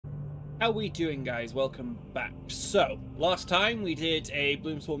How we doing, guys? Welcome back. So, last time we did a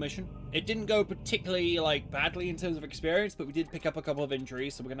Bloomswell mission. It didn't go particularly, badly in terms of experience, but we did pick up a couple of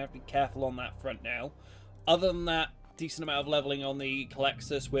injuries, so we're going to have to be careful on that front now. Other than that, decent amount of leveling on the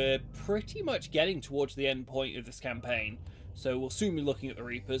Culexus. We're pretty much getting towards the end point of this campaign, so we'll soon be looking at the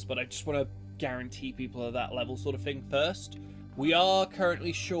Reapers, but I just want to guarantee people are that level sort of thing first. We are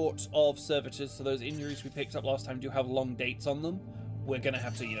currently short of servitors, so those injuries we picked up last time do have long dates on them. We're going to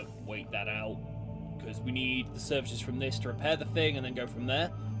have to, wait that out, because we need the services from this to repair the thing and then go from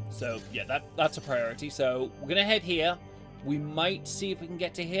there. So, yeah, that's a priority. So, we're going to head here. We might see if we can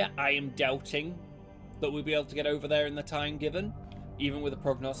get to here. I am doubting that we'll be able to get over there in the time given, even with a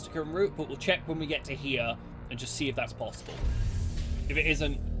prognostica en route, but we'll check when we get to here and just see if that's possible. If it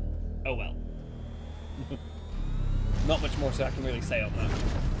isn't, oh well. Not much more so I can really say on that.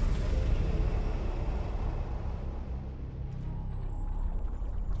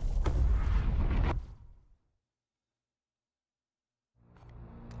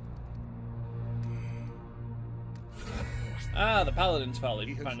 Ah, the Paladin's finally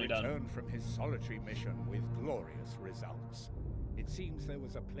done. He has returned from his solitary mission with glorious results. It seems there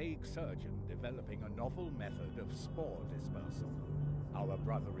was a plague surgeon developing a novel method of spore dispersal. Our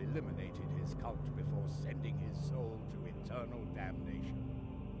brother eliminated his cult before sending his soul to eternal damnation.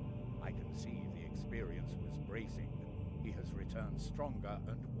 I can see the experience was bracing. He has returned stronger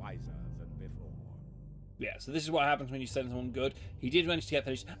and wiser than before. Yeah, so this is what happens when you send someone good. He did manage to get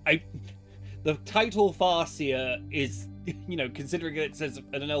finished. The title Farseer is, considering it says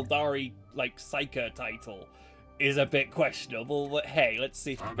an Eldari, Psyker title, is a bit questionable. But hey, let's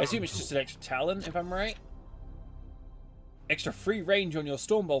see. I assume it's just an extra talent, if I'm right. Extra free range on your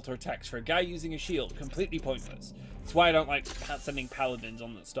Stormbolter attacks for a guy using a shield. Completely pointless. That's why I don't like sending Paladins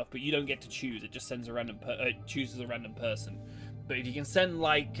on that stuff, but you don't get to choose. It just sends a random chooses a random person. But if you can send,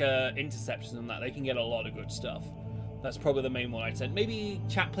 Interceptors and that, they can get a lot of good stuff. That's probably the main one I'd send. Maybe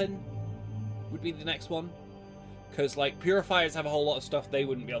Chaplain would be the next one, because Purifiers have a whole lot of stuff they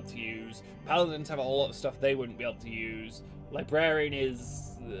wouldn't be able to use. Paladins have a whole lot of stuff they wouldn't be able to use. Librarian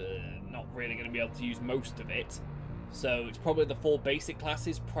is not really going to be able to use most of it, so it's probably the four basic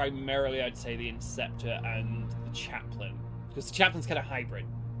classes. Primarily, I'd say the Interceptor and the Chaplain, because the Chaplain's kind of hybrid.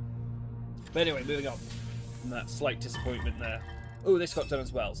 But anyway, moving on from that slight disappointment there. Oh, this got done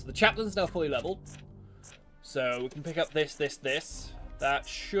as well. So the Chaplain's now fully leveled, so we can pick up this. That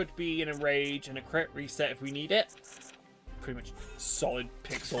should be in a rage and a crit reset if we need it. Pretty much solid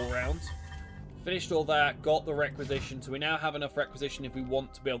picks all round. Finished all that, got the requisition, so we now have enough requisition if we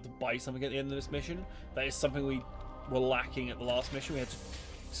want to be able to buy something at the end of this mission. That is something we were lacking at the last mission. We had to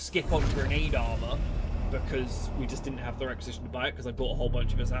skip on grenade armor because we just didn't have the requisition to buy it, because I bought a whole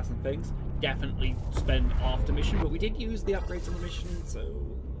bunch of assassin things. Definitely spend after mission, but we did use the upgrades on the mission, so...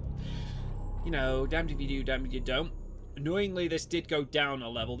 damned if you do, damned if you don't. Annoyingly, this did go down a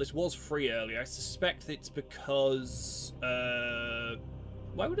level. This was free earlier. I suspect it's because...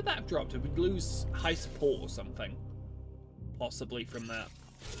 why would that have dropped? Did we lose high support or something? Possibly from that.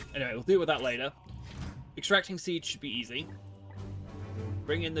 Anyway, we'll deal with that later. Extracting Siege should be easy.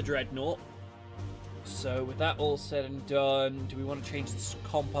 Bring in the Dreadnought. So, with that all said and done, do we want to change this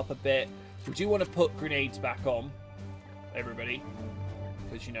comp up a bit? We do want to put grenades back on, everybody.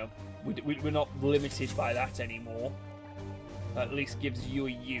 Because, we're not limited by that anymore. That at least gives you a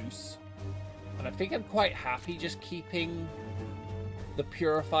use. And I think I'm quite happy just keeping the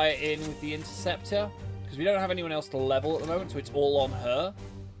Purifier in with the Interceptor, because we don't have anyone else to level at the moment, so it's all on her.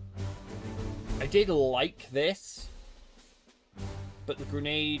 I did like this, but the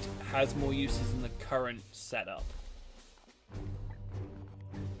grenade has more uses in the current setup.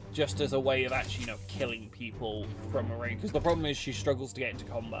 Just as a way of actually, killing people from a range. Because the problem is she struggles to get into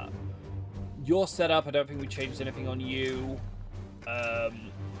combat. Your setup, I don't think we changed anything on you.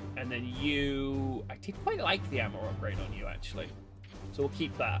 And then you... I did quite like the ammo upgrade on you, actually. So we'll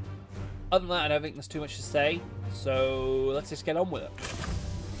keep that. Other than that, I don't think there's too much to say. So let's just get on with it.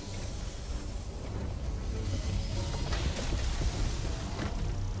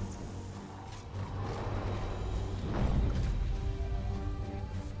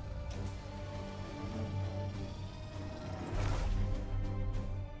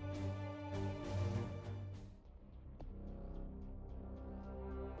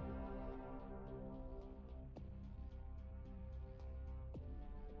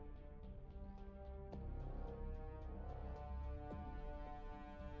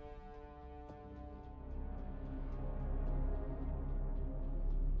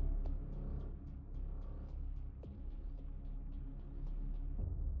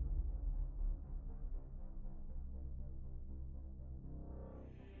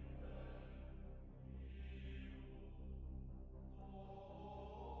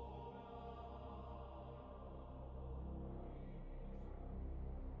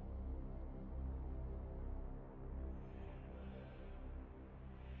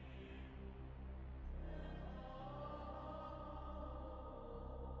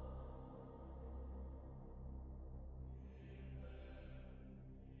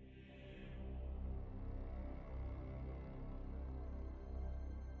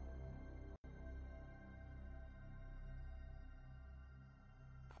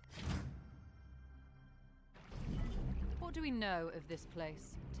 do we know of this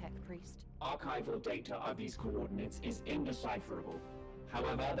place, Tech Priest? Archival data of these coordinates is indecipherable.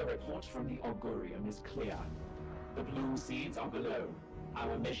 However, the report from the Augurium is clear. The blue seeds are below.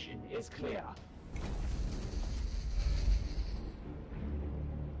 Our mission is clear.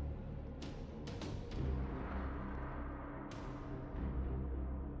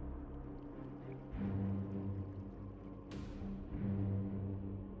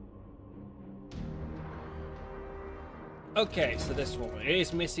 Okay, so this one. It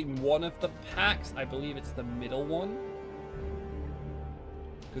is missing one of the packs. I believe it's the middle one.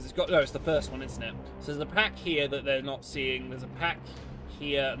 Because it's got... No, it's the first one, isn't it? So there's a pack here that they're not seeing. There's a pack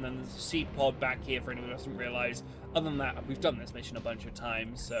here, and then there's a seed pod back here for anyone who doesn't realise. Other than that, we've done this mission a bunch of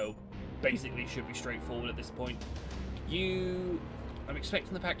times, so basically should be straightforward at this point. I'm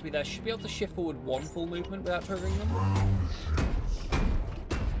expecting the pack to be there. Should be able to shift forward one full movement without triggering them.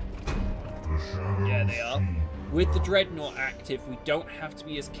 Yeah, they are. With the Dreadnought active, we don't have to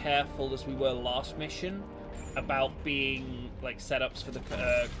be as careful as we were last mission about being like setups for the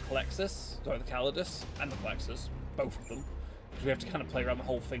Culexus, sorry, the Calidus and the Culexus, both of them, because we have to kind of play around the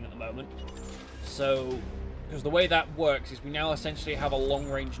whole thing at the moment. So, because the way that works is we now essentially have a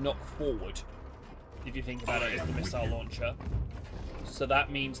long-range knock forward, if you think about it, as the missile launcher. So that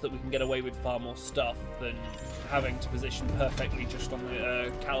means that we can get away with far more stuff than having to position perfectly just on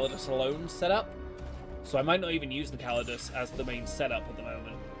the Calidus alone setup. So I might not even use the Calidus as the main setup at the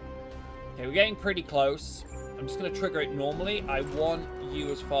moment. Okay, we're getting pretty close. I'm just going to trigger it normally. I want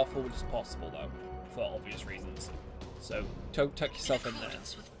you as far forward as possible, though, for obvious reasons. So, tuck yourself in there.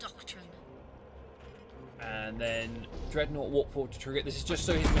 With doctrine. And then Dreadnought walk forward to trigger it. This is just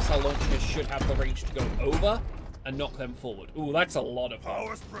so his missile launchers should have the range to go over and knock them forward. Ooh, that's a lot of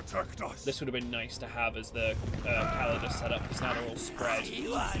Powers protect us. This would have been nice to have as the Calidus setup, because now they're all spread.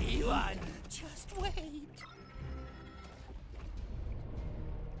 Just wait.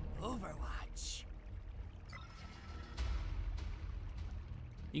 Overwatch.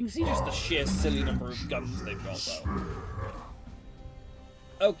 You can see just the sheer silly number of guns they've got, though.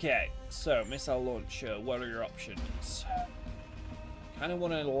 Okay, so missile launcher, what are your options? Kind of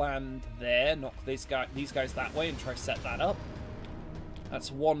want to land there, knock these guys that way and try set that up.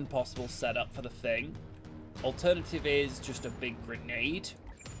 That's one possible setup for the thing. Alternative is just a big grenade.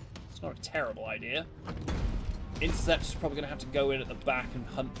 It's not a terrible idea. Interceptor's probably going to have to go in at the back and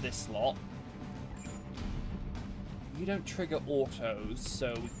hunt this lot. You don't trigger autos,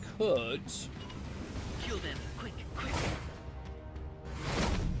 so we could... Kill them, quick.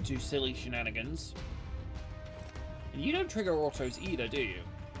 Do silly shenanigans. And you don't trigger autos either, do you?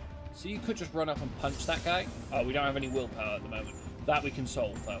 So you could just run up and punch that guy. Oh, we don't have any willpower at the moment. That we can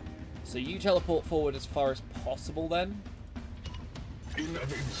solve, though. So you teleport forward as far as possible, then. In an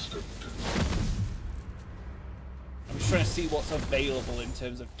instant. I'm just trying to see what's available in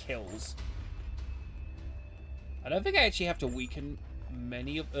terms of kills. I don't think I actually have to weaken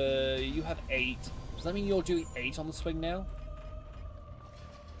many of... you have 8. Does that mean you're doing 8 on the swing now?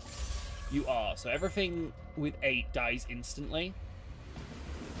 You are. So everything with 8 dies instantly.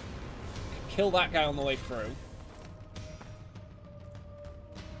 Kill that guy on the way through.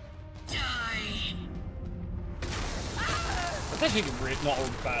 Die. That's actually not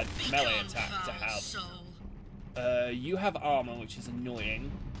a bad melee attack to have. You have armor, which is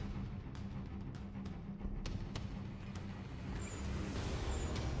annoying.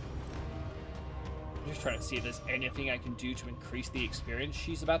 I'm just trying to see if there's anything I can do to increase the experience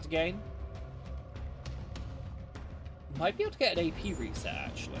she's about to gain. Might be able to get an AP reset,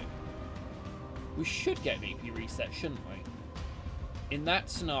 actually. We should get an AP reset, shouldn't we? In that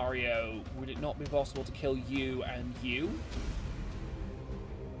scenario, would it not be possible to kill you and you?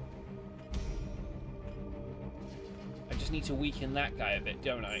 I just need to weaken that guy a bit,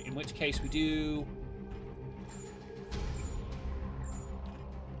 don't I? In which case we do...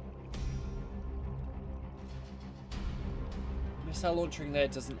 Missile launching there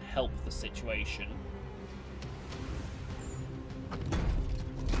doesn't help the situation.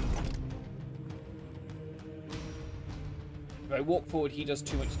 If I walk forward, he does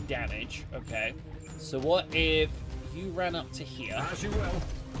too much damage. Okay. So what if you ran up to here? As you will.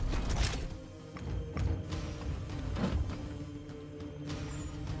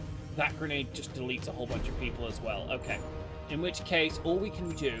 That grenade just deletes a whole bunch of people as well. Okay. In which case, all we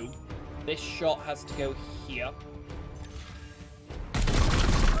can do, this shot has to go here.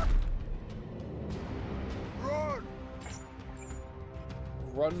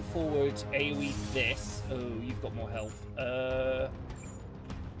 Run forward, AoE this. Oh, you've got more health. Can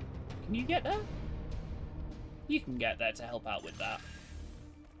you get there? You can get there to help out with that.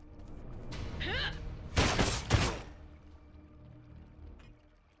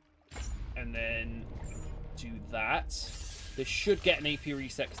 And then do that. This should get an AP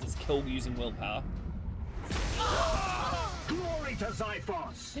reset because it's killed using willpower. Glory to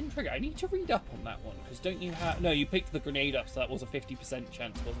Zyphos! Didn't trigger. I need to read up on that one because don't you have? No, you picked the grenade up, so that was a 50%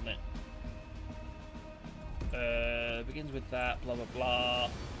 chance, wasn't it? Begins with that. Blah blah blah.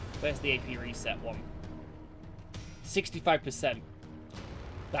 Where's the AP reset one? 65%.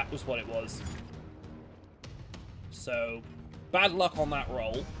 That was what it was. So, bad luck on that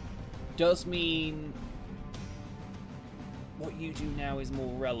roll. Does mean what you do now is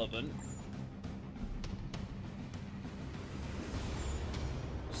more relevant.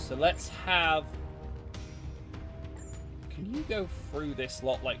 So let's have... Can you go through this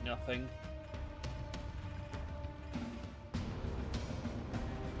lot like nothing?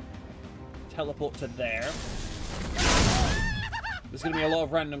 Teleport to there. There's going to be a lot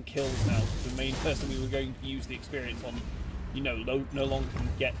of random kills now. The main person we were going to use the experience on, you know, no longer can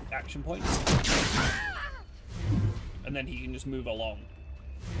get action points. And then he can just move along.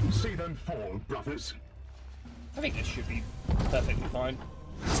 See them fall, brothers. I think this should be perfectly fine.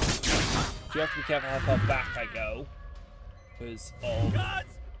 So you have to be careful how far back I go because of that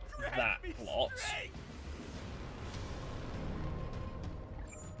plot.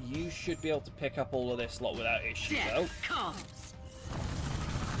 You should be able to pick up all of this lot without issue, though.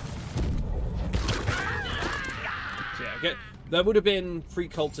 So yeah, okay. There would have been 3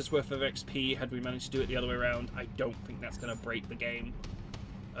 cultists worth of XP had we managed to do it the other way around. I don't think that's going to break the game.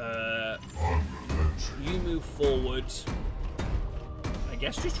 You move forward. I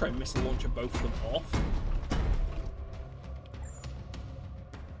guess just try and missile launcher both of them off.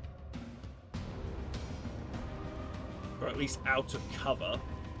 Or at least out of cover.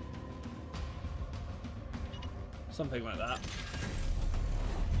 Something like that.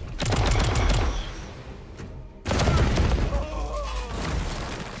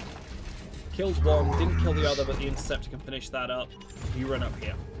 Killed one, didn't kill the other, but the interceptor can finish that up. You run up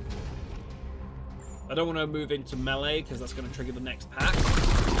here. I don't want to move into melee because that's going to trigger the next pack.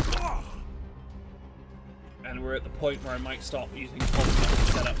 And we're at the point where I might stop using polymorph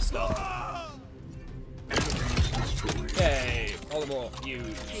to set up stuff. Yay, polymorph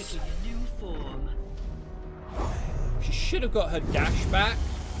used. Taking a new form. She should have got her dash back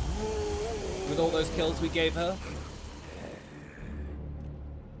with all those kills we gave her.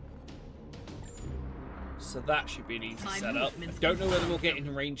 So that should be an easy setup. I don't know whether we'll get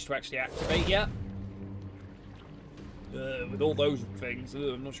in range to actually activate yet. With all those things,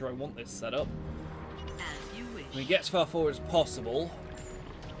 I'm not sure I want this setup. As you wish. When we get as far forward as possible,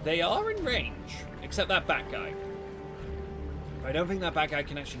 they are in range, except that bat guy. I don't think that bat guy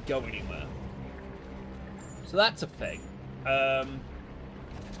can actually go anywhere. So that's a thing.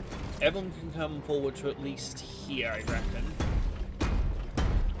 Everyone can come forward to at least here, I reckon.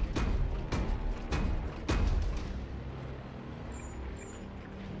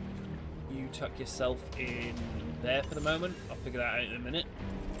 You tuck yourself in there for the moment. I'll figure that out in a minute.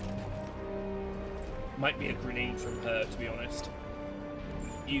 Might be a grenade from her, to be honest.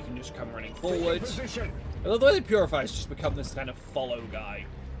 You can just come running forward. Although the way the Purifier's just become this kind of follow guy.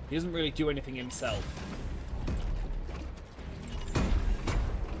 He doesn't really do anything himself.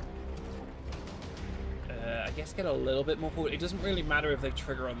 I guess get a little bit more forward. It doesn't really matter if they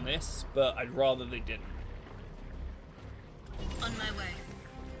trigger on this, but I'd rather they didn't. On my way.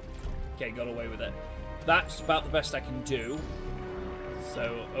 Okay, got away with it. That's about the best I can do.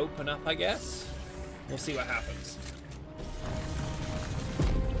 So open up, I guess. We'll see what happens.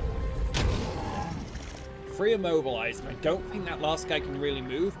 Free immobilized, and I don't think that last guy can really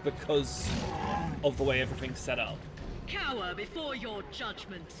move because of the way everything's set up. Cower before your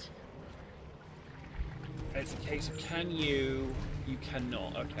judgment. It's a case of can you... You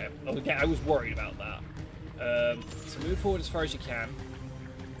cannot. Okay. Okay, I was worried about that. So move forward as far as you can.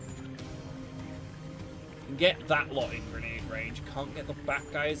 And get that lot in grenade range. Can't get the back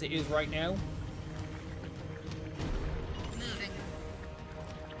guy as it is right now. Moving.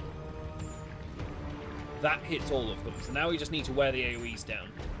 That hits all of them. So now we just need to wear the AoEs down.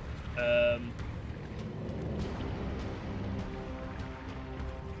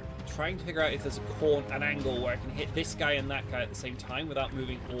 Trying to figure out if there's an angle where I can hit this guy and that guy at the same time without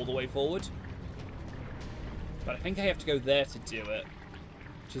moving all the way forward. But I think I have to go there to do it,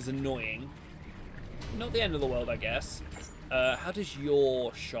 which is annoying. Not the end of the world, I guess. How does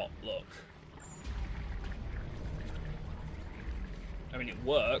your shot look? I mean, it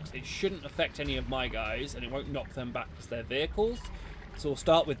works. It shouldn't affect any of my guys, and it won't knock them back because they're vehicles. So we'll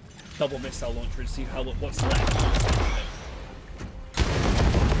start with double missile launcher and see what's left.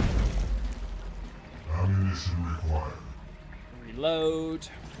 Ammunition required. Reload.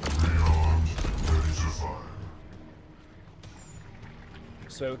 Rearmed.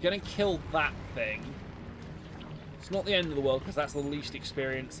 So we're going to kill that thing. It's not the end of the world because that's the least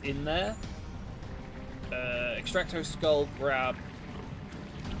experience in there. Extracto Skull, grab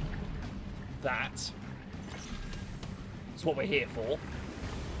that. That's what we're here for.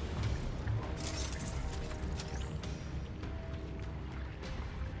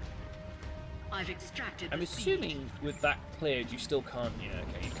 I've extracted I'm the assuming seed. with that cleared, you still can't. Yeah,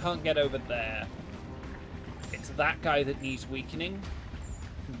 okay, you can't get over there. It's that guy that needs weakening.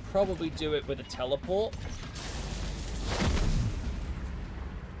 You can probably do it with a teleport.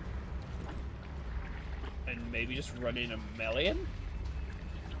 And maybe just run in a melee.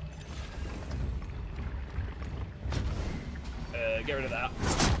 Get rid of that.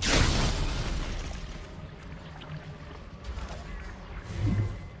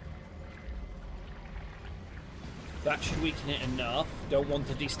 That should weaken it enough. Don't want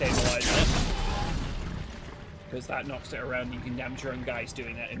to destabilize it. Because that knocks it around. You can damage your own guys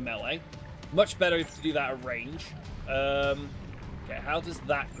doing that in melee. Much better if to do that at range. Okay, how does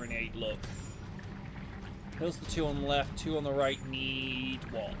that grenade look? Kills the 2 on the left, 2 on the right need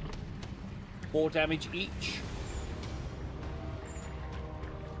what? 4 damage each.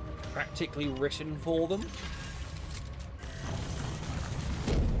 Practically written for them.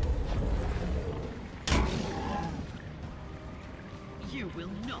 You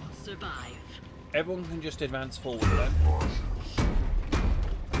will not survive. Everyone can just advance forward then.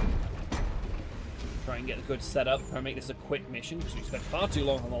 Try and get a good setup. Try and make this a quick mission because we spent far too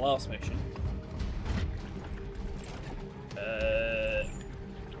long on the last mission. I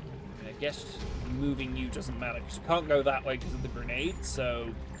guess moving you doesn't matter because you can't go that way because of the grenade, so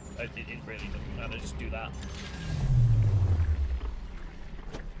it really doesn't matter. Just do that.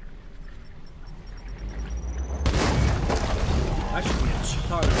 That should be a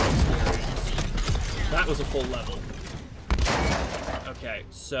ton of experience. That was a full level. Okay,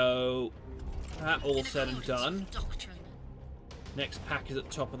 so that all said and done. Next pack is at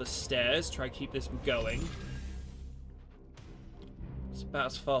the top of the stairs. Try to keep this going. It's about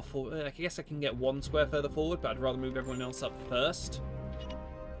as far forward. I guess I can get 1 square further forward, but I'd rather move everyone else up first.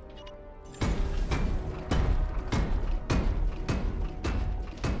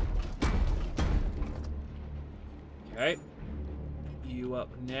 Okay. You up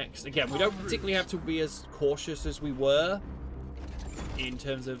next. Again, we don't particularly have to be as cautious as we were in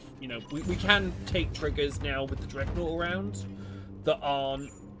terms of, you know, we can take triggers now with the Dreadnought around that aren't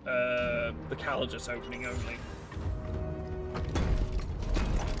the Culexus opening only.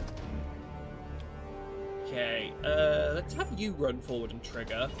 Okay, let's have you run forward and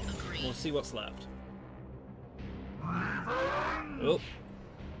trigger. We'll see what's left. Oh.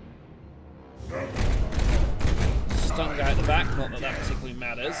 Stun guy at the back, not that that particularly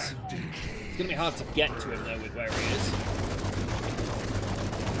matters. It's going to be hard to get to him, though, with where he is.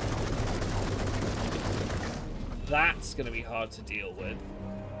 That's going to be hard to deal with.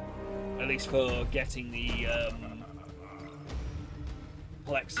 At least for getting the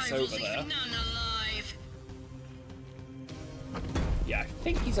Culexus over there. Yeah, I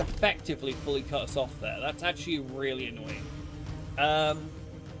think he's effectively fully cut us off there. That's actually really annoying.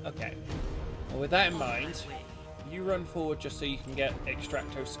 Okay. Well, with that in mind, you run forward just so you can get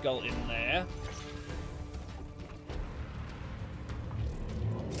Extracto Skull in there.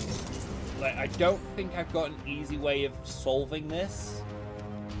 Like, I don't think I've got an easy way of solving this.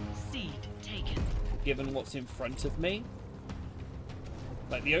 Seed taken. Given what's in front of me.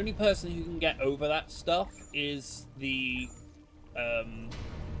 Like, the only person who can get over that stuff is the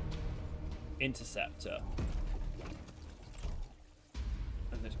Interceptor.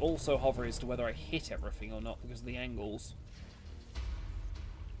 And there's also hover as to whether I hit everything or not because of the angles.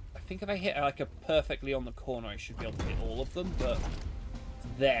 I think if I hit like a perfectly on the corner, I should be able to hit all of them, but it's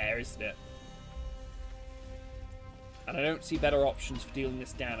there, isn't it? And I don't see better options for dealing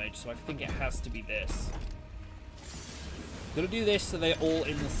this damage, so I think it has to be this. I'm gonna do this so they're all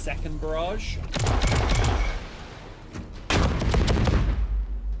in the second barrage.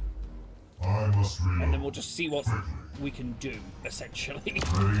 And then we'll just see what we can do, essentially. Ready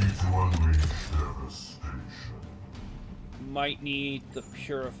to unleash devastation. Might need the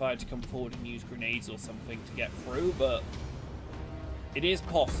Purifier to come forward and use grenades or something to get through, but it is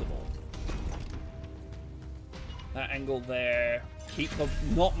possible. That angle there. Keep the...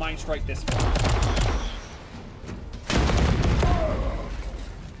 Not Mind Strike this one.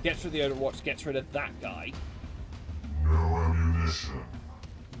 Gets rid of the Overwatch, gets rid of that guy. No ammunition.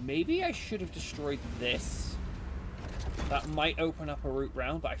 Maybe I should have destroyed this. That might open up a route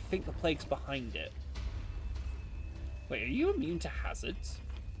round, but I think the Plague's behind it. Wait, are you immune to hazards?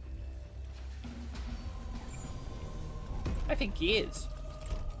 I think he is.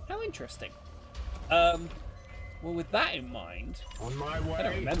 How interesting. Well, with that in mind, On my way. I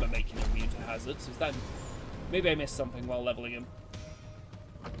don't remember making him immune to hazards. Is that... Maybe I missed something while leveling him.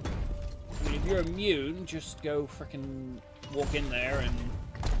 I mean, if you're immune, just go frickin' walk in there and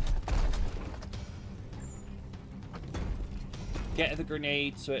get the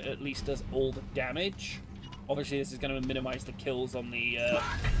grenade so it at least does all the damage. Obviously, this is going to minimize the kills on the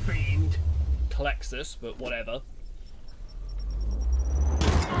Culexus, but whatever.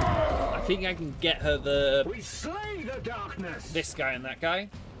 I think I can get her We slay the darkness. this guy and that guy,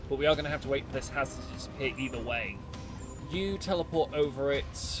 but we are going to have to wait for this hazard to disappear either way. You teleport over it.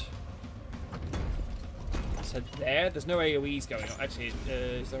 So there's no AoEs going on. Actually,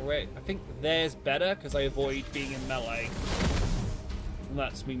 is there a way? I think there's better because I avoid being in melee. And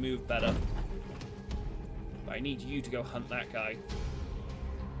lets me move better. But I need you to go hunt that guy.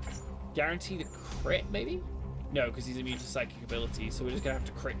 Guaranteed a crit, maybe? No, because he's immune to psychic abilities, so we're just going to have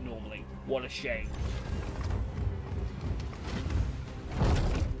to crit normally. What a shame.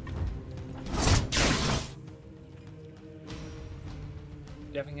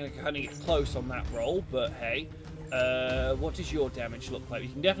 Definitely going to kind of get close on that roll, but hey. What does your damage look like? You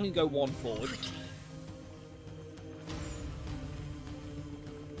can definitely go one forward.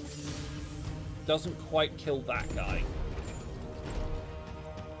 Doesn't quite kill that guy.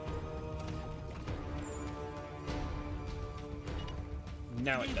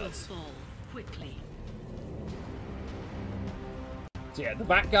 Now it does. Fall quickly. So yeah, the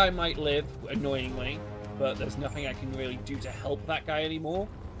back guy might live, annoyingly, but there's nothing I can really do to help that guy anymore.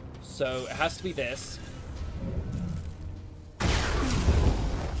 So it has to be this. Another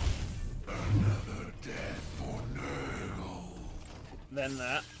death for Nurgle. Then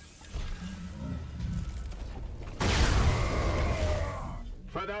that.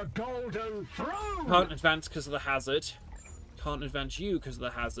 For the golden throne. Can't advance because of the hazard. Can't advance you because of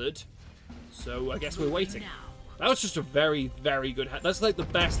the hazard. So I guess we're waiting. That was just a very, very good... That's like the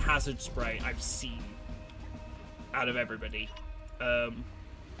best hazard spray I've seen out of everybody. And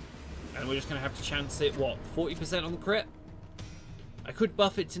we're just going to have to chance it, what, 40% on the crit? I could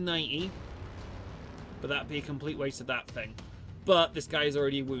buff it to 90, but that'd be a complete waste of that thing. But this guy is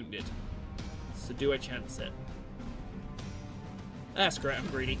already wounded. So do I chance it? That's great, I'm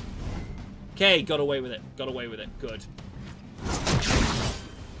greedy. Okay, got away with it. Got away with it. Good.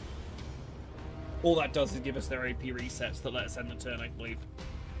 All that does is give us their AP resets that let us end the turn, I believe.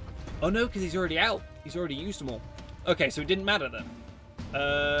 Oh no, because he's already out. He's already used them all. Okay, so it didn't matter then.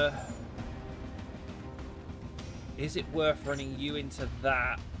 Is it worth running you into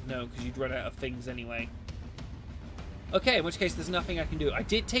that? No, because you'd run out of things anyway. Okay, in which case there's nothing I can do. I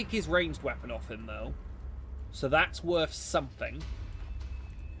did take his ranged weapon off him, though. So that's worth something.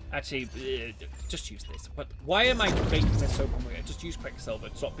 Actually, just use this. But why am I making this so complicated? Just use Quicksilver.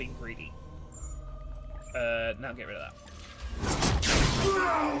 Stop being greedy. Now get rid of that.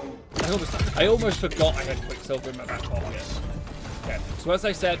 I almost forgot I had Quicksilver in my back pocket. Okay, so as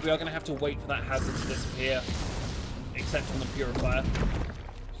I said, we are going to have to wait for that hazard to disappear. Except on the Purifier.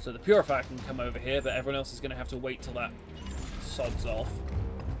 So the Purifier can come over here, but everyone else is going to have to wait till that sods off.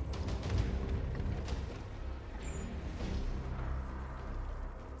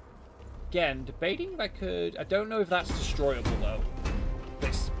 Again, debating if I could... I don't know if that's destroyable, though.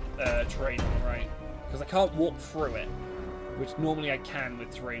 This terrain on the right. Because I can't walk through it. Which normally I can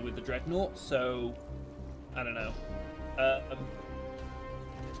with terrain with the Dreadnought, so... I don't know.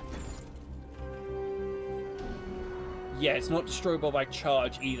 Yeah, it's not destroyable by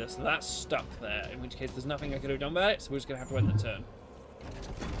charge either, so that's stuck there. In which case, there's nothing I could have done about it, so we're just going to have to end the turn.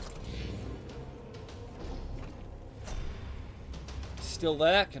 Still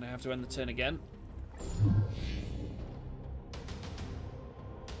there. Can I have to end the turn again?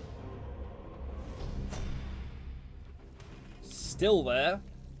 Still there.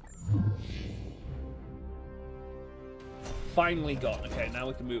 Finally gone. Okay, now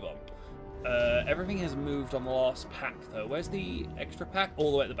we can move on. Everything has moved on the last pack, though. Where's the extra pack?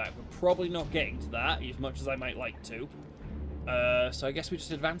 All the way at the back. We're probably not getting to that, as much as I might like to. So I guess we just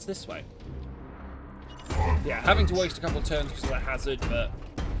advance this way. Yeah, having to waste a couple of turns because of that hazard, but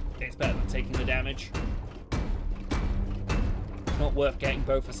it's better than taking the damage. It's not worth getting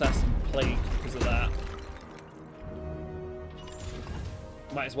both Assassin Plague because of that.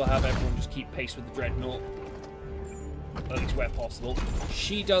 Might as well have everyone just keep pace with the Dreadnought. At least where possible.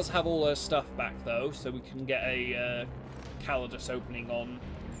 She does have all her stuff back, though, so we can get a Calidus opening on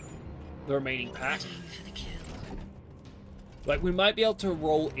the remaining pack. Like, we might be able to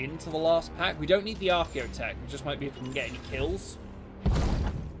roll into the last pack. We don't need the Archaeotech. We just might be if we can get any kills.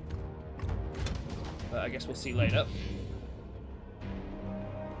 But I guess we'll see later.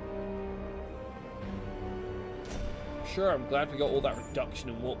 sure. I'm glad we got all that reduction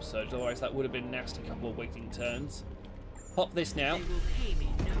in warp surge, otherwise that would have been a nasty couple of waiting turns. Pop this now. They will pay me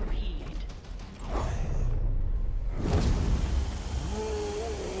no heed.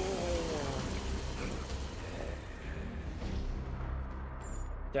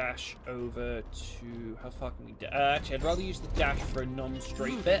 Dash over to... How far can we... actually, I'd rather use the dash for a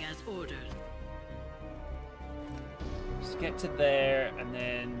non-straight Moving bit. as ordered. Let's get to there, and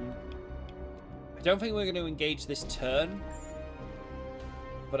then... I don't think we're going to engage this turn.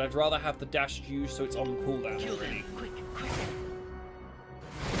 But I'd rather have the dash used so it's on cooldown Kill already. them. Quick, quick.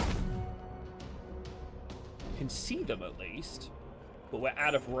 Can see them at least, but we're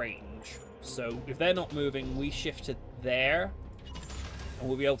out of range. So if they're not moving, we shift to there, and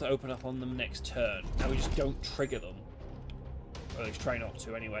we'll be able to open up on them next turn. Now we just don't trigger them. Or at least try not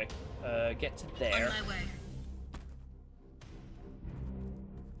to anyway. Get to there. On my way.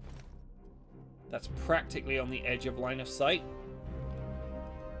 That's practically on the edge of line of sight.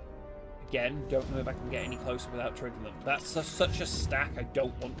 Again, don't know if I can get any closer without triggering them. That's such a stack, I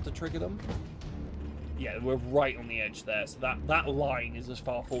don't want to trigger them. Yeah, we're right on the edge there, so that line is as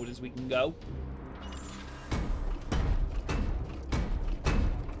far forward as we can go.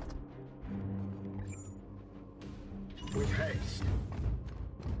 With haste.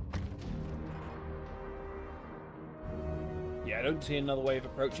 Yeah, I don't see another way of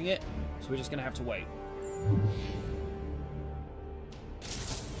approaching it, so we're just going to have to wait.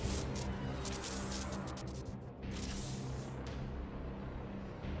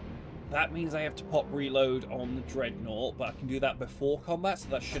 That means I have to pop reload on the Dreadnought, but I can do that before combat, so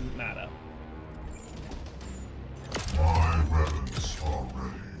that shouldn't matter. My weapons are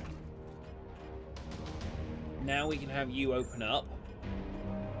ready. Now we can have you open up.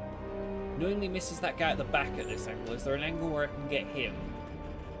 Knowingly misses that guy at the back at this angle. Is there an angle where I can get him?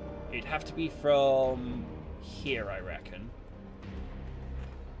 It'd have to be from here, I reckon.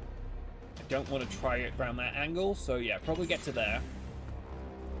 I don't want to try it around that angle, so yeah, probably get to there.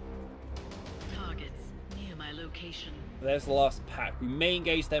 Targets near my location. There's the last pack. We may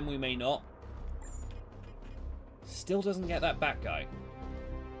engage them, we may not. Still doesn't get that back guy.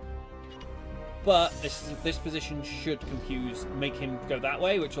 But this position should confuse, make him go that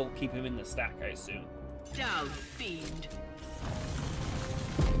way, which will keep him in the stack, I assume. Down, fiend.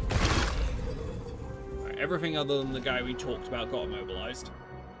 Right, everything other than the guy we talked about got immobilized.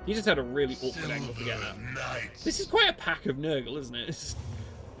 He just had a really awkward angle to get that. This is quite a pack of Nurgle, isn't it? It's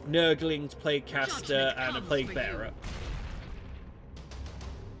Nurglings, Plague Caster, and a Plague Bearer.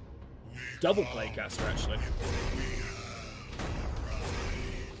 Double Plague Caster, actually.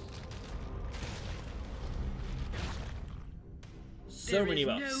 So many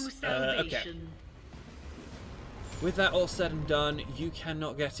buffs. Okay. With that all said and done, you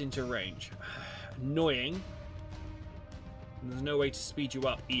cannot get into range. Annoying. There's no way to speed you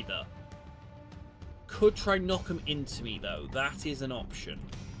up either. Could try knock him into me though. That is an option.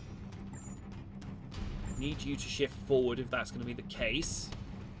 Need you to shift forward if that's going to be the case.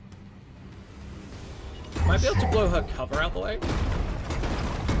 Might be able to blow her cover out the way.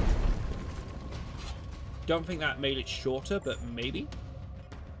 Don't think that made it shorter, but maybe.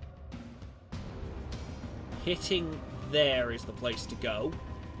 Hitting there is the place to go.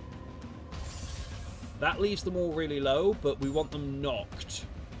 That leaves them all really low, but we want them knocked.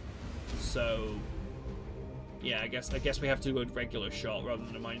 So, yeah, I guess we have to do a regular shot rather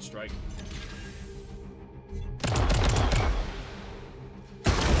than a mind strike.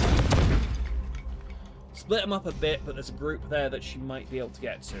 Split them up a bit, but there's a group there that she might be able to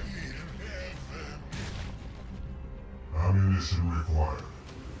get to. Ammunition required.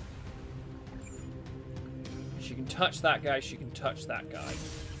 She can touch that guy, she can touch that guy.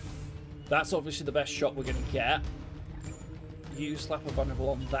 That's obviously the best shot we're going to get. You slap a vulnerable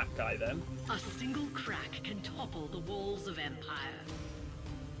on that guy then. A single crack can topple the walls of Empire.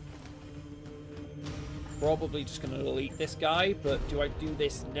 Probably just going to delete this guy, but do I do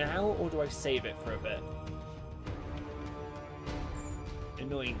this now or do I save it for a bit?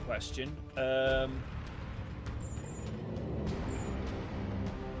 Annoying question.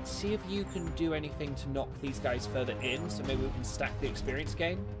 See if you can do anything to knock these guys further in, so maybe we can stack the experience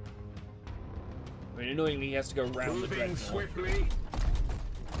gain. I mean, annoyingly, he has to go around the Dreadnought. Swiftly.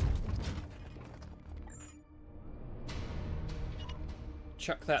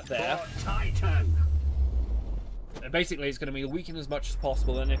 Chuck that there. For Titan. And basically, it's going to be weaken as much as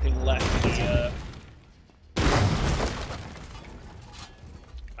possible, anything left the...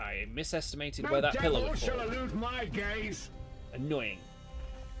 I misestimated where that pillar would fall. Shall elude my gaze. Annoying.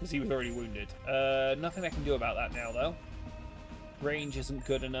 Because he was already wounded. Nothing I can do about that now, though. Range isn't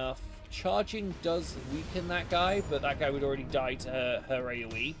good enough. Charging does weaken that guy, but that guy would already die to her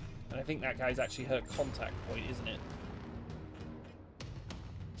AoE. And I think that guy's actually her contact point, isn't it?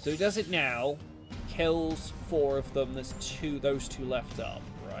 So he does it now. Kills 4 of them. There's those two left up.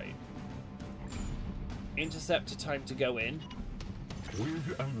 Right. Interceptor time to go in.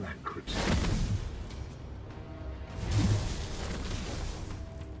 With alacrity.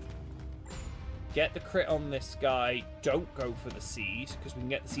 Get the crit on this guy. Don't go for the seed, because we can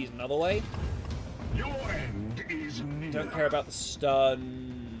get the seed another way. Your end is near. Don't care about the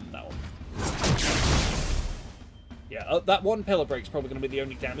stun. That one. Yeah, that one pillar break's probably going to be the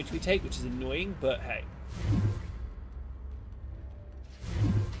only damage we take, which is annoying, but hey.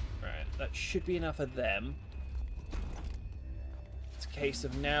 Right, that should be enough of them. It's a case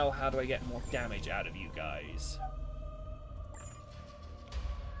of now, how do I get more damage out of you guys?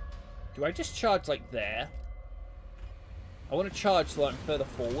 Do I just charge like there? I want to charge so I'm further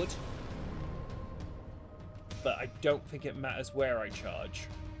forward. But I don't think it matters where I charge.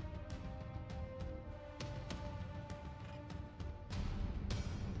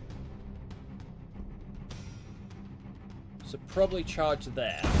 So probably charge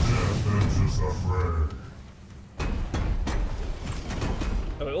there.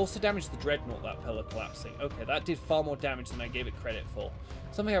 Oh, it also damaged the Dreadnought, that pillar collapsing. Okay, that did far more damage than I gave it credit for.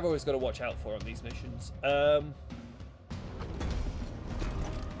 Something I've always got to watch out for on these missions. I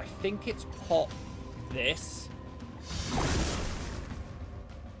think it's pop this.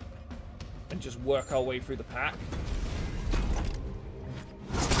 And just work our way through the pack.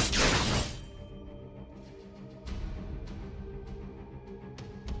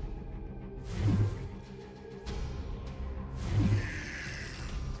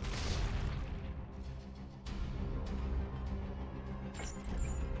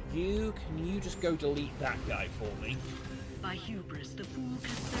 Can you just go delete that guy for me? By hubris, the fool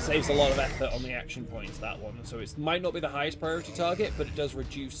casts Saves a lot of effort on the action points, that one. So it might not be the highest priority target, but it does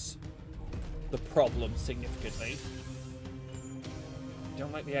reduce the problem significantly. I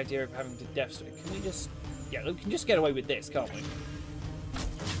don't like the idea of having to death strike. Can we just... Yeah, we can just get away with this, can't we?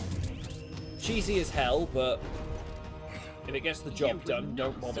 Cheesy as hell, but if it gets the job done,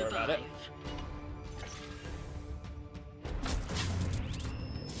 don't bother about it.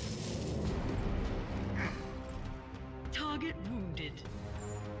 Target wounded.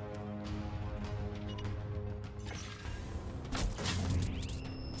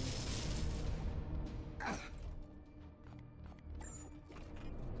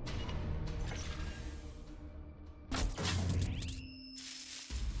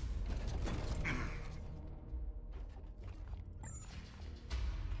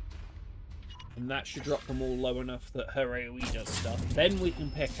 And that should drop them all low enough that her AoE does stuff. Then we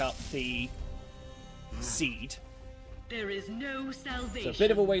can pick up the seed. There is no salvation. So a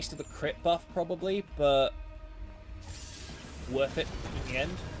bit of a waste of the crit buff, probably, but worth it in the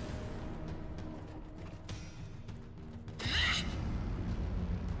end.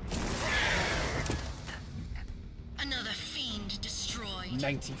 Another fiend destroyed.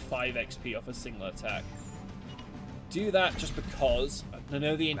 95 XP off a single attack. Do that just because I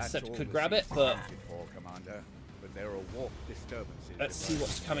know the interceptor could grab it, but For, Commander, but there are warp disturbances. let's see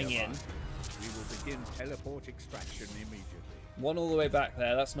what's coming in. We will begin teleport extraction immediately. One all the way back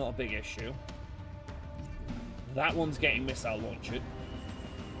there, that's not a big issue. That one's getting missile launched.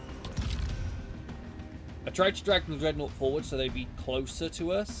 I tried to drag the Dreadnought forward so they'd be closer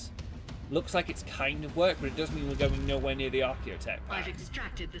to us. Looks like it's kind of worked, but it does mean we're going nowhere near the Archaeotech I've pack.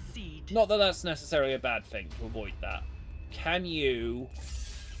 extracted the seed. Not that that's necessarily a bad thing to avoid that. Can you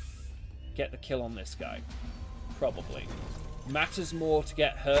get the kill on this guy? Probably. Matters more to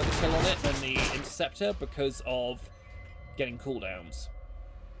get her the kill on it than the interceptor because of getting cooldowns.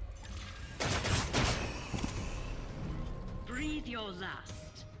 Breathe your last.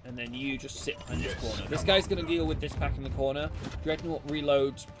 And then you just sit behind this corner. This guy's going to deal with this pack in the corner. Dreadnought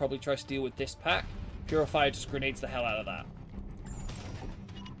reloads, probably tries to deal with this pack. Purifier just grenades the hell out of that.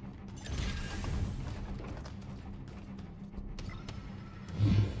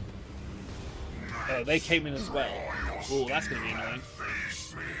 Oh, they came in as well. Oh, that's going to be annoying.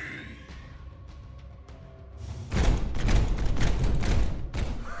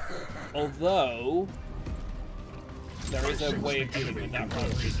 Although, there is a way of dealing with that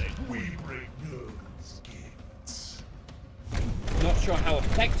probably. Not sure how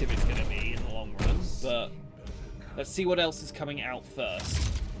effective it's going to be in the long run, but let's see what else is coming out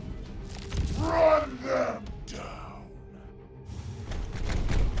first. Run them down.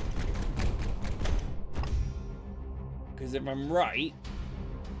 Because if I'm right...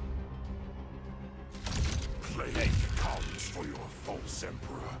 Plague comes for your false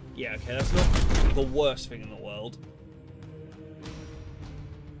emperor. Yeah, okay, that's not the worst thing in the world.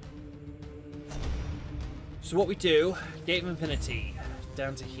 So what we do, Gate of Infinity,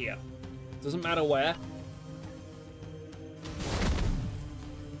 down to here. Doesn't matter where.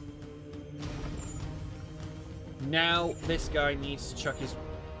 Now this guy needs to chuck his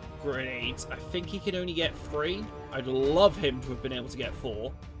grenades. I think he can only get 3. I'd love him to have been able to get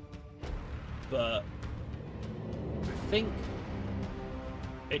 4. But I think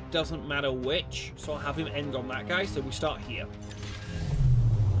it doesn't matter which, so I'll have him end on that guy. So we start here.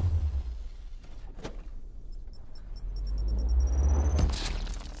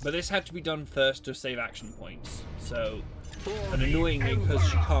 But this had to be done first to save action points. So, and annoyingly, because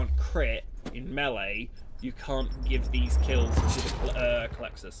she can't crit in melee, you can't give these kills to the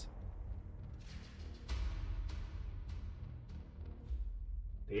Culexus.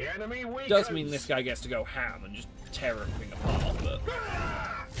 The enemy weakens. Does mean this guy gets to go ham and just tear everything apart, but...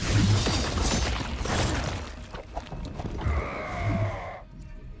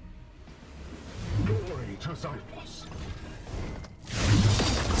 Glory to Xiphos.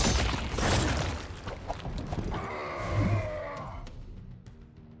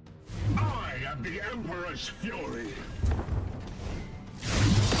 I am the Emperor's fury.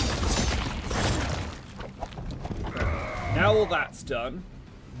 Now all that's done,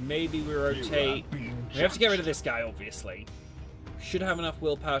 maybe we rotate... We have to get rid of this guy, obviously. Should have enough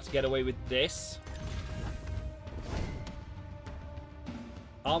willpower to get away with this.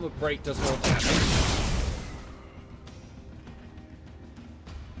 Armor break does more damage.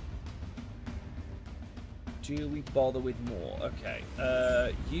 Do we bother with more? Okay.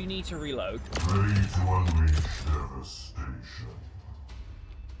 You need to reload. Ready to unleash devastation.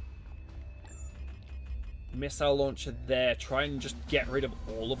 Missile launcher there. Try and just get rid of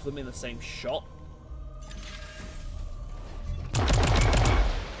all of them in the same shot.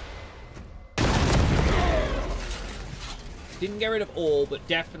 Didn't get rid of all, but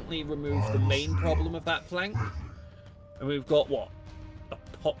definitely removed the main problem of that flank. And we've got, what?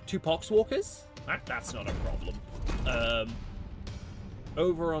 2 Poxwalkers? That's not a problem.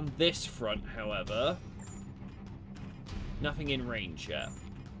 Over on this front, however, nothing in range yet.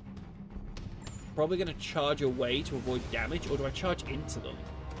 Probably going to charge away to avoid damage, or do I charge into them?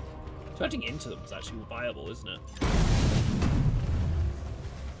 Charging into them is actually viable, isn't it?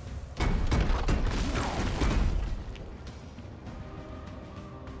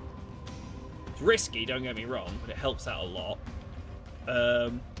 It's risky, don't get me wrong, but it helps out a lot.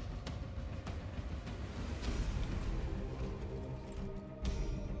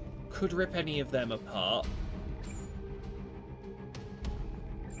 Could rip any of them apart.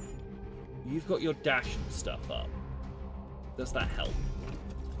 You've got your dash and stuff up. Does that help?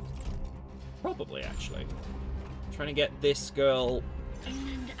 Probably, actually. Trying to get this girl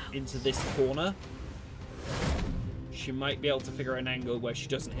into this corner. She might be able to figure an angle where she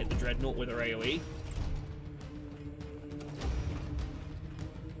doesn't hit the Dreadnought with her AoE.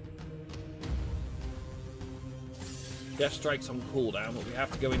 Death Strike's on cooldown, but we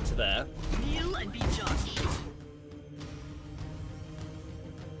have to go into there. Kneel and be judged.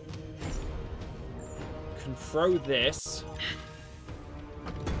 Can throw this.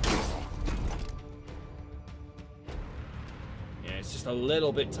 Yeah, it's just a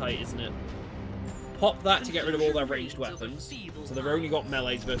little bit tight, isn't it? Pop that to get rid of all their ranged weapons. So they've only got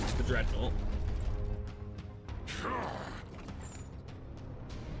melees versus the Dreadnought.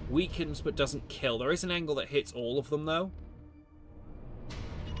 Weakens but doesn't kill. There is an angle that hits all of them, though.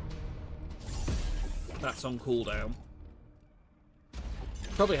 That's on cooldown.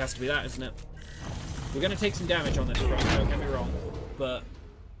 Probably has to be that, isn't it? We're going to take some damage on this front, don't get me wrong. But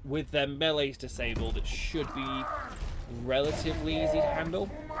with their melees disabled, it should be relatively easy to handle.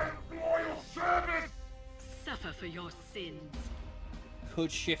 Suffer for your sins. Could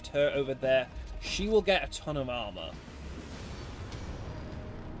shift her over there. She will get a ton of armor.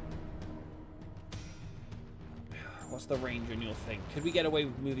 What's the range on your thing? Could we get away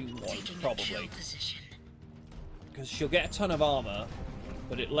with moving 1? Probably. Because she'll get a ton of armor,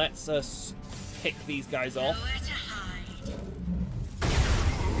 but it lets us pick these guys off. Nowhere to hide.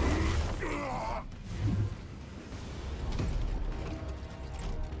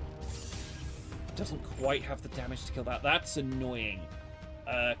 Doesn't quite have the damage to kill that. That's annoying.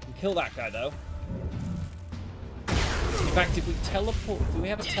 Can kill that guy, though. In fact, if we teleport... Do we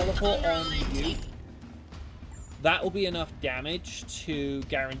have a teleport on you? That will be enough damage to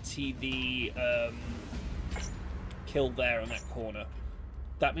guarantee the kill there on that corner.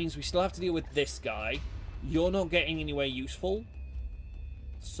 That means we still have to deal with this guy. You're not getting anywhere useful.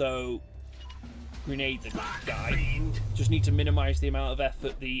 So grenade the guy. Just need to minimize the amount of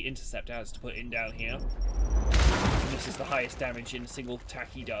effort the Interceptor has to put in down here. And this is the highest damage in a single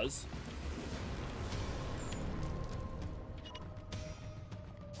attack he does.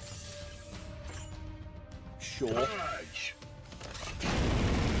 Sure.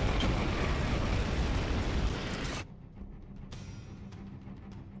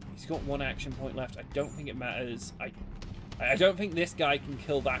 He's got one action point left. I don't think it matters. I don't think this guy can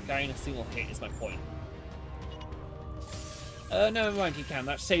kill that guy in a single hit, is my point. No, never mind, he can.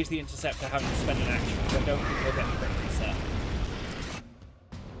 That saves the Interceptor having to spend an action, so I don't think he'll get the quick reset.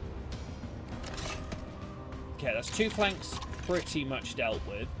 Okay, that's 2 flanks pretty much dealt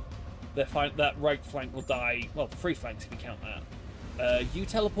with. That right flank will die. Well, 3 flanks if you count that. You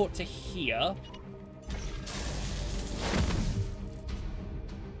teleport to here.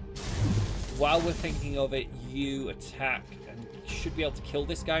 While we're thinking of it, you attack and you should be able to kill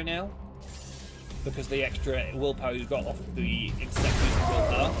this guy now. Because the extra willpower you got off the exceptional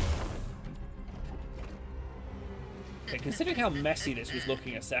willpower. Okay, considering how messy this was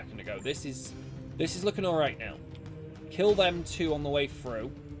looking a second ago, this is looking alright now. Kill them 2 on the way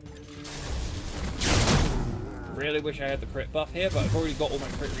through. Really wish I had the crit buff here, but I've already got all my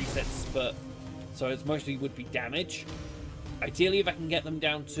crit resets, so it mostly would be damage. Ideally, if I can get them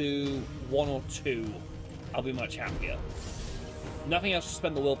down to 1 or 2, I'll be much happier. Nothing else to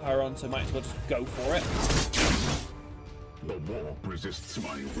spend the willpower on, so might as well just go for it. The warp resists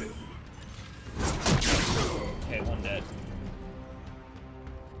my will. Okay, 1 dead.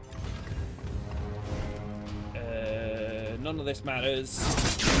 None of this matters.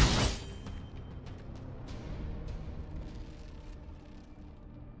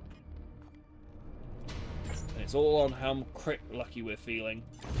 And it's all on how crit lucky we're feeling.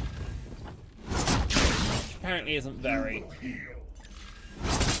 Which apparently isn't very.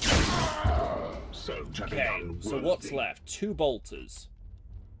 Okay, so what's left? 2 bolters.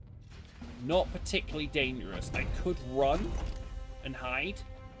 Not particularly dangerous. I could run and hide,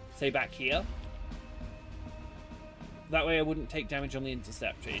 say back here. That way I wouldn't take damage on the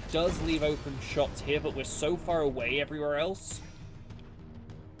Interceptor. It does leave open shots here, but we're so far away everywhere else.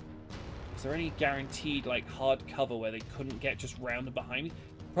 Is there any guaranteed, like, hard cover where they couldn't get just round and behind me?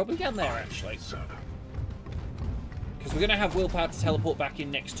 Probably down there, actually. Because we're going to have willpower to teleport back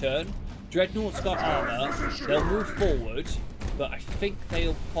in next turn. Dreadnought's got armor. They'll move forward, but I think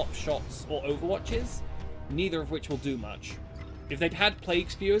they'll pop shots or overwatches, neither of which will do much. If they'd had Plague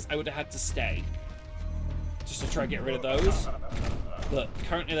Spewers, I would have had to stay, just to try and get rid of those. But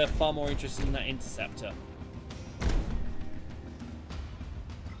currently they're far more interested in that Interceptor.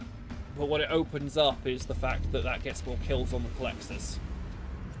 But what it opens up is the fact that that gets more kills on the Culexus.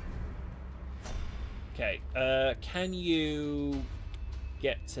 Okay, can you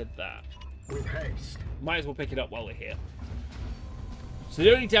get to that? With haste. Might as well pick it up while we're here. So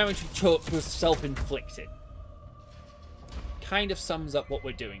the only damage we took was self-inflicted. Kind of sums up what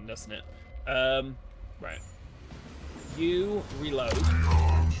we're doing, doesn't it? Right. You reload.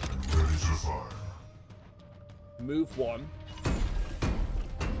 Move 1.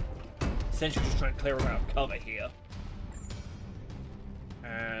 Essentially just trying to clear them out of cover here.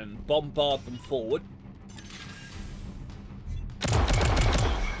 And bombard them forward.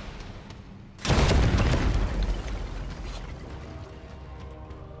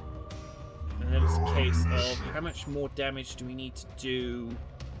 And then it's a case of how much more damage do we need to do?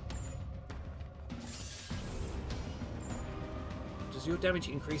 Does your damage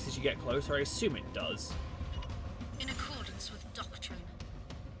increase as you get closer? I assume it does. In accordance with doctrine.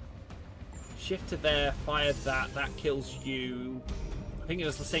 Shift to there, fire that, that kills you. I think it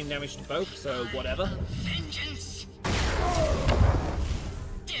does the same damage to both, so whatever. Vengeance!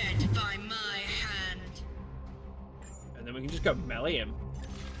 Dead by my hand. And then we can just go melee him.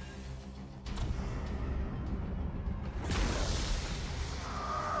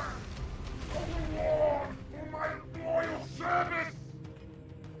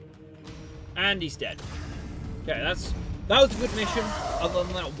 And he's dead. Okay, that was a good mission, other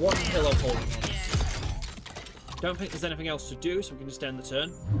than that one kill I'm holding on us. Don't think there's anything else to do, so we can just end the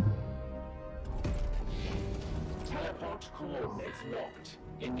turn. Teleport coordinates locked.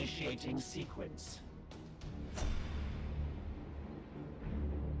 Initiating sequence.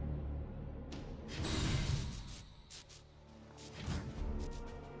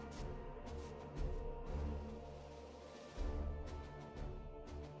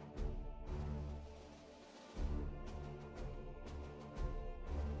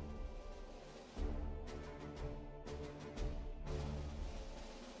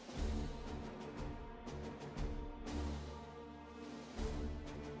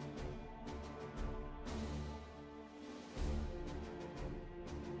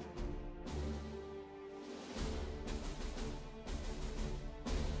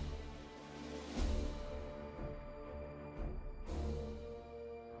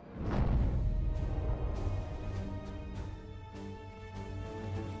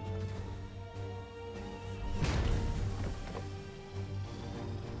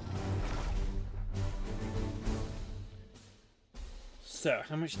 So,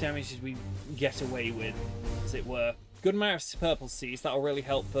 how much damage did we get away with, as it were? Good amount of purple seeds. That'll really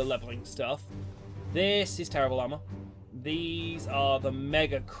help for leveling stuff. This is terrible armor. These are the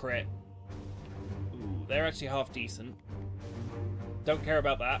mega crit. Ooh, they're actually half decent. Don't care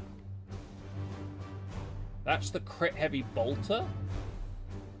about that. That's the crit heavy bolter?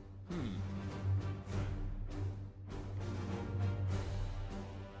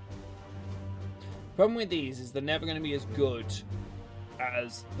 Problem with these is they're never going to be as good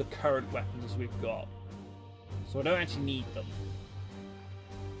as the current weapons we've got. So I don't actually need them.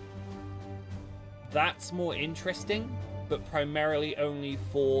 That's more interesting, but primarily only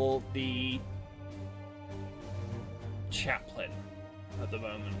for the chaplain at the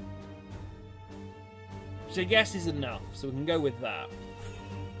moment. Which I guess is enough, so we can go with that.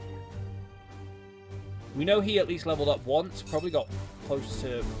 We know he at least leveled up once, probably got close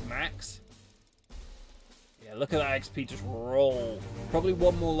to max. Yeah, look at that XP just roll. Probably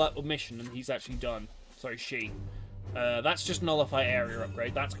one more mission and he's actually done. Sorry, she. That's just nullify area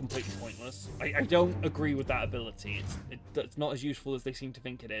upgrade. That's completely pointless. I don't agree with that ability. It's not as useful as they seem to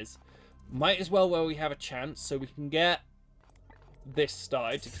think it is. Might as well while we have a chance, so we can get this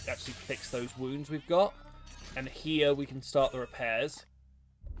started to actually fix those wounds we've got. And here we can start the repairs.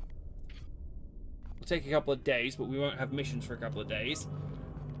 It'll take a couple of days, but we won't have missions for a couple of days.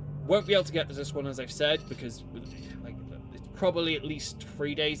 Won't be able to get to this one, as I've said, because like, it's probably at least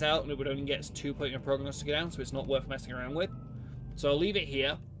 3 days out, and it would only get us 2 points of prognostic down, so it's not worth messing around with. So I'll leave it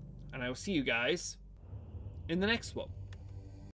here, and I will see you guys in the next one.